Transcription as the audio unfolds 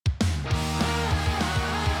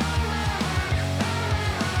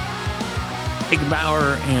Jake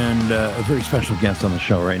Bauer and a very special guest on the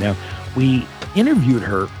show right now. We interviewed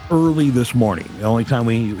her early this morning. The only time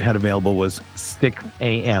we had available was 6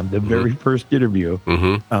 a.m., the very first interview.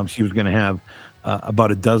 She was going to have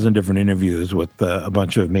about a dozen different interviews with a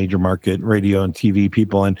bunch of major market radio and TV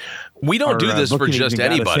people. And we don't do this for just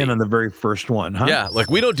anybody. Got us in on the very first one, huh? Yeah, like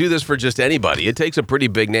we don't do this for just anybody. It takes a pretty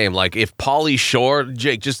big name. Like if Pauly Shore,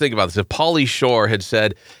 Jake, just think about this. If Pauly Shore had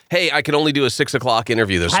said, "Hey, I can only do a 6 o'clock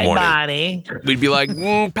interview this morning," buddy. We'd be like,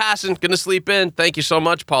 "Passing, gonna sleep in. Thank you so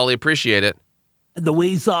much, Pauly. Appreciate it." The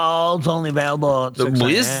Weasel's only available at 6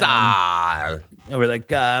 Weasel. And we're like,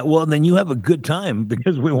 well, then you have a good time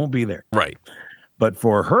because we won't be there. Right. But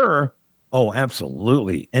for her, oh,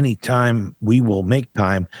 absolutely. Anytime we will make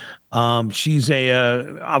time. She's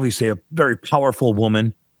obviously a very powerful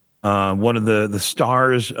woman, one of the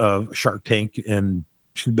stars of Shark Tank, and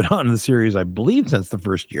she's been on the series, I believe, since the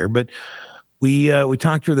first year. But we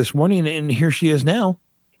talked to her this morning, and here she is now.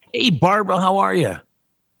 Hey, Barbara, how are you?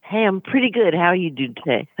 Hey, I'm pretty good. How are you doing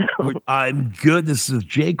today? I'm good. This is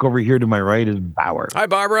Jake. Over here to my right is Bauer. Hi,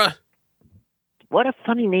 Barbara. What a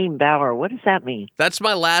funny name, Bauer. What does that mean? That's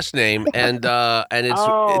my last name, and it's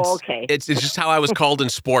okay. It's just how I was called in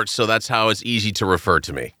sports, so that's how it's easy to refer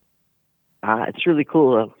to me. It's really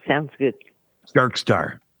cool. Sounds good. Shark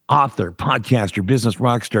star, author, podcaster, business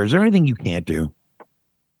rock star. Is there anything you can't do?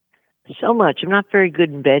 So much. I'm not very good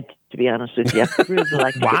in bed, to be honest with you. I really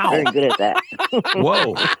like to get very good at that.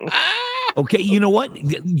 Whoa. Okay, you know what?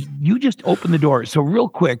 You just opened the door. So real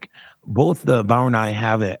quick, both Bauer and I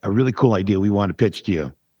have a really cool idea we want to pitch to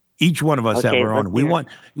you. Each one of us have our own. We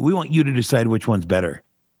want you to decide which one's better.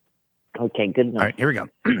 Okay, good enough. All right, here we go.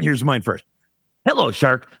 Here's mine first. Hello,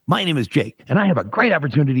 Shark. My name is Jake, and I have a great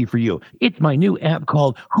opportunity for you. It's my new app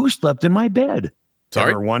called Who Slept in My Bed?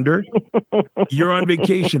 Sorry? Ever wonder? You're on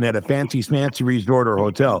vacation at a fancy smancy resort or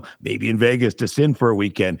hotel, maybe in Vegas to sin for a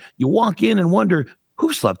weekend. You walk in and wonder,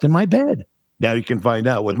 who slept in my bed? Now you can find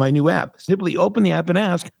out with my new app. Simply open the app and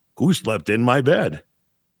ask, who slept in my bed?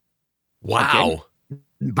 Wow. Okay.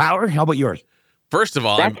 Bauer, how about yours? First of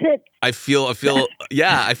all, That's it. I feel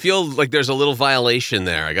like there's a little violation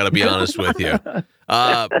there. I got to be honest with you.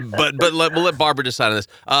 But we'll let Barbara decide on this.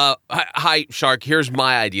 Hi, Shark. Here's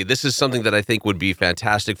my idea. This is something that I think would be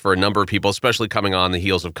fantastic for a number of people, especially coming on the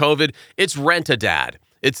heels of COVID. It's Rent-A-Dad.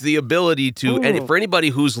 It's the ability to, and for anybody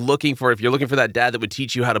who's if you're looking for that dad that would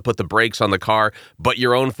teach you how to put the brakes on the car, but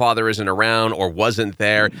your own father isn't around or wasn't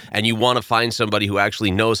there, and you want to find somebody who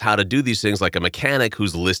actually knows how to do these things, like a mechanic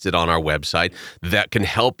who's listed on our website that can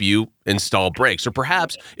help you install brakes. Or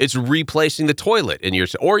perhaps it's replacing the toilet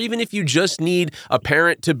or even if you just need a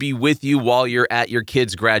parent to be with you while you're at your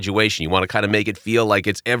kid's graduation. You want to kind of make it feel like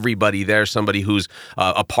it's everybody there, somebody who's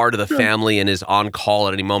a part of the family and is on call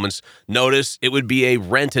at any moment's notice. It would be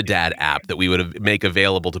a Rent-A-Dad app that we would make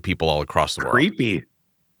available to people all across the world. Creepy.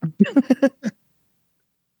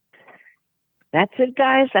 That's it,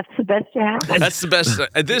 guys. That's the best you have. That's the best.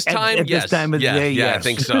 At this time, at yes. This time of the day, yeah, yes. I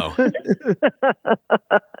think so.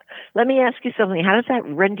 Let me ask you something. How does that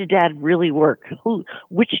Rent-A-Dad really work?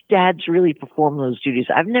 Which dads really perform those duties?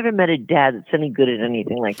 I've never met a dad that's any good at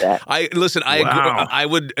anything like that. I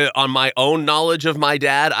would, on my own knowledge of my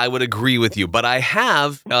dad, I would agree with you. But I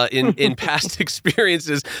have, in past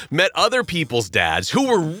experiences, met other people's dads who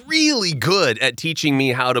were really good at teaching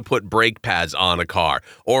me how to put brake pads on a car,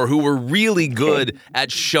 or who were really good at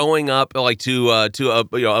showing up like to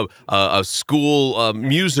a school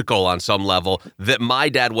musical on some level that my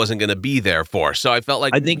dad wasn't going to be there for. So I felt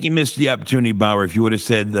like I think you missed the opportunity, Bauer. If you would have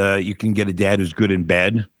said you can get a dad who's good in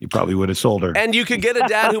bed, you probably would have sold her. And you could get a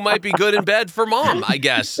dad who might be good in bed for mom, I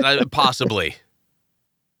guess, possibly.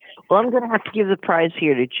 Well, I'm going to have to give the prize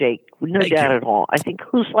here to Jake. No doubt at all. I think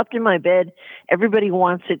Who Slept in My Bed? Everybody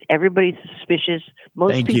wants it. Everybody's suspicious.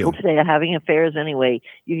 Most people today are having affairs anyway.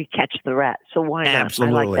 You could catch the rat. So why not?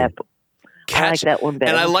 Absolutely. I like that. I like that one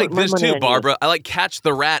better. And I like this too, Barbara. I like Catch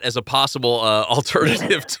the Rat as a possible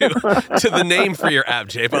alternative to the name for your app,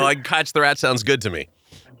 Jake. I like Catch the Rat. Sounds good to me.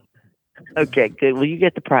 Okay, good. Well, you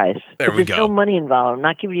get the prize. There we go. There's no money involved. I'm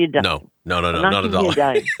not giving you a dime. No, not at all.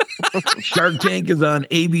 Shark Tank is on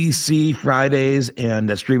ABC Fridays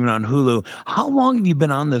and streaming on Hulu. How long have you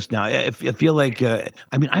been on this now? I feel like,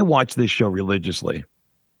 I watch this show religiously.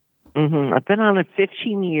 I've been on it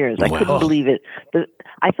 15 years. I couldn't believe it.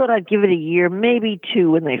 I thought I'd give it a year, maybe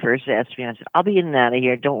two, when they first asked me. I said, I'll be in and out of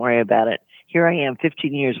here. Don't worry about it. Here I am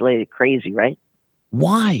 15 years later. Crazy, right?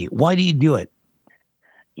 Why? Why do you do it?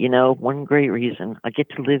 You know, one great reason. I get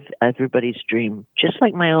to live everybody's dream, just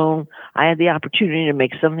like my own. I had the opportunity to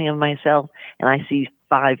make something of myself, and I see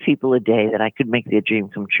 5 people a day that I could make their dream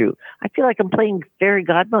come true. I feel like I'm playing fairy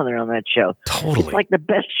godmother on that show. Totally. It's like the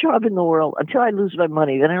best job in the world until I lose my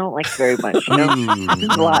money. Then I don't like it very much. You know?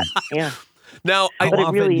 It's a lot. Yeah. Now, But it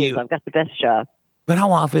really is. I've got the best job. But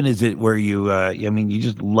how often is it where you, you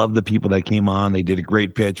just love the people that came on, they did a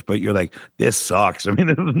great pitch, but you're like, this sucks. I mean,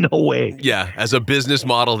 there's no way. Yeah, as a business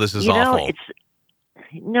model, this is awful.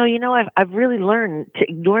 I've really learned to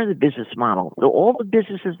ignore the business model. All the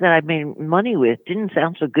businesses that I made money with didn't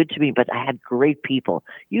sound so good to me, but I had great people.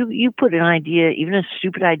 You put an idea, even a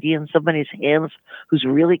stupid idea, in somebody's hands who's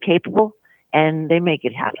really capable, and they make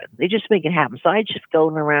it happen. They just make it happen. So I just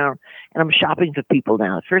going around and I'm shopping for people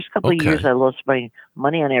now. The first couple of years, I lost my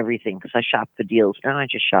money on everything because I shopped for deals. Now I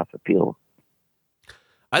just shop for people.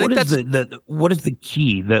 I think what is the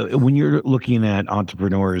key when you're looking at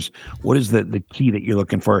entrepreneurs? What is the key that you're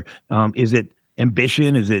looking for? Is it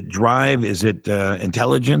ambition? Is it drive? Is it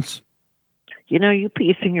intelligence? You put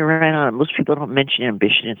your finger right on it. Most people don't mention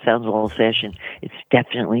ambition. It sounds old-fashioned. It's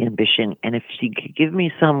definitely ambition. And if you could give me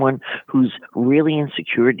someone who's really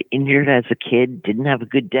insecure, injured as a kid, didn't have a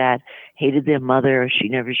good dad, hated their mother, she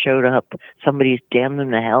never showed up, somebody's damned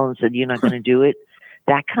them to hell and said, you're not going to do it,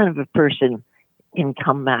 that kind of a person can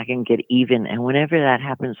come back and get even. And whenever that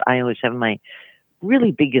happens, I always have my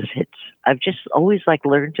really biggest hits. I've just always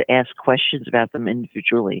learned to ask questions about them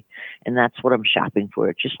individually. And that's what I'm shopping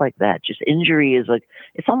for. Just like that. Just injury is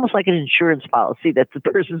it's almost like an insurance policy that the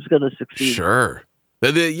person's going to succeed. Sure.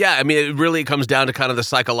 Yeah, I mean, it really comes down to kind of the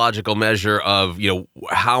psychological measure of,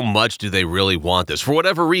 how much do they really want this for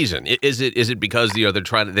whatever reason? Is it because,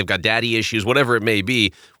 they've got daddy issues, whatever it may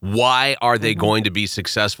be. Why are they going to be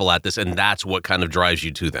successful at this? And that's what kind of drives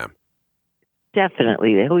you to them.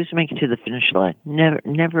 Definitely. They always make it to the finish line.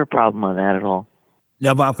 Never a problem with that at all.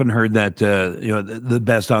 I've often heard that, the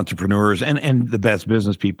best entrepreneurs and the best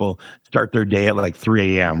business people start their day at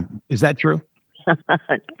 3 a.m. Is that true?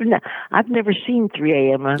 I've never seen 3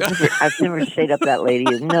 a.m. I've never stayed up that late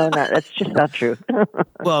either. No, that's just not true.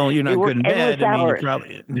 Well, you're not good in bed. I mean, you're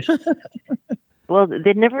probably... Well,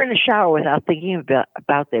 they're never in a shower without thinking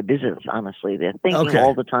about their business, honestly. They're thinking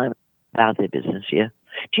all the time about their business, yeah.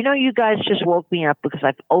 Do you know you guys just woke me up because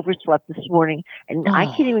I've overslept this morning and I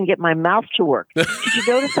can't even get my mouth to work. Did you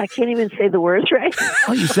notice I can't even say the words right?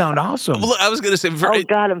 Oh, you sound awesome. Well, I was going to say... Oh,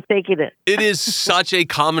 God, I'm faking it. It is such a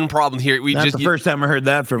common problem here. That's the first time I heard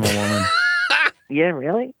that from a woman. Yeah,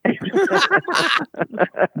 really?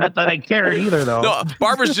 Not that I cared either, though. No,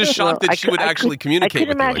 Barbara's just shocked that she would actually communicate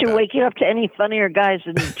with you. I couldn't imagine waking up to any funnier guys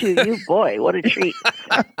than you. Boy, what a treat.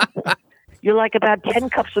 You're like about 10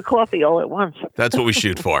 cups of coffee all at once. That's what we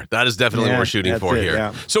shoot for. That is definitely what we're shooting for here.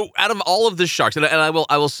 Yeah. So out of all of the sharks, and I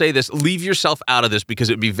will say this, leave yourself out of this because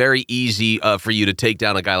it would be very easy for you to take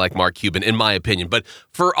down a guy like Mark Cuban, in my opinion. But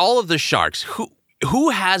for all of the sharks, who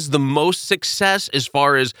has the most success as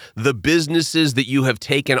far as the businesses that you have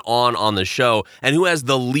taken on the show, and who has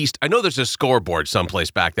the least? I know there's a scoreboard someplace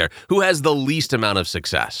back there. Who has the least amount of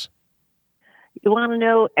success? You want to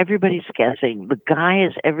know? Everybody's guessing. The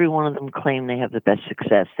guys, every one of them claim they have the best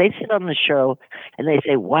success. They sit on the show and they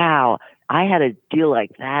say, wow, I had a deal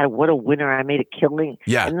like that. What a winner. I made a killing.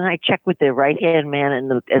 Yeah. And then I check with their right-hand man and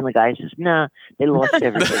the guy says, nah, they lost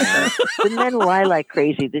everything. The men lie like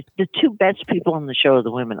crazy. The two best people on the show are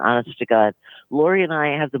the women, honest to God. Lori and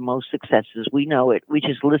I have the most successes. We know it. We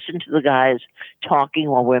just listen to the guys talking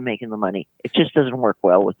while we're making the money. It just doesn't work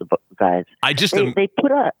well with the guys. They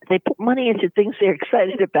put money into things they're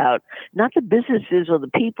excited about, not the businesses or the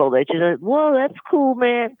people. They just like, whoa, that's cool,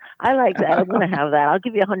 man. I like that. I'm going to have that. I'll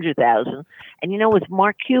give you $100,000. And with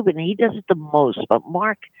Mark Cuban, he does it the most. But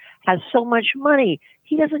Mark has so much money,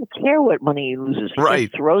 he doesn't care what money he loses. He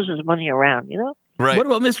just throws his money around. Right. What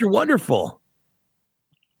about Mr. Wonderful?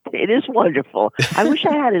 It is wonderful. I wish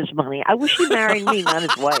I had his money. I wish he married me, not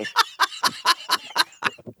his wife.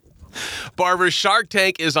 Barbara, Shark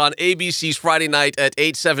Tank is on ABC's Friday night at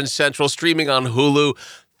 8/7 Central, streaming on Hulu.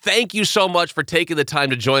 Thank you so much for taking the time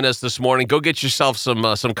to join us this morning. Go get yourself some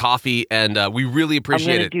coffee, and we really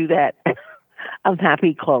appreciate it. I'm going to do that. I'm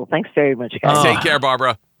happy, Chloe. Thanks very much, guys. Take care,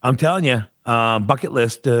 Barbara. I'm telling you, bucket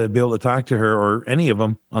list to be able to talk to her or any of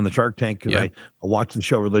them on the Shark Tank because I watch the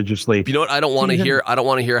show religiously. You know what? I don't want to hear. I don't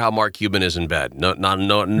want to hear how Mark Cuban is in bed. No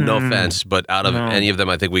offense, but out of any of them,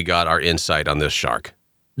 I think we got our insight on this shark.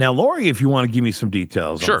 Now, Lori, if you want to give me some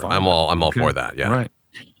details, sure, I'm all for that. Yeah, right.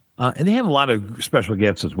 And they have a lot of special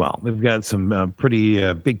guests as well. They've got some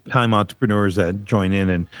pretty big-time entrepreneurs that join in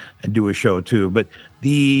and do a show, too. But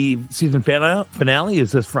the season finale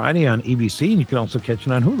is this Friday on ABC, and you can also catch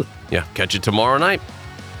it on Hulu. Yeah, catch it tomorrow night.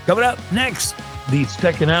 Coming up next, the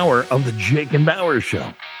second hour of the Jake and Bauer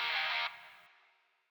Show.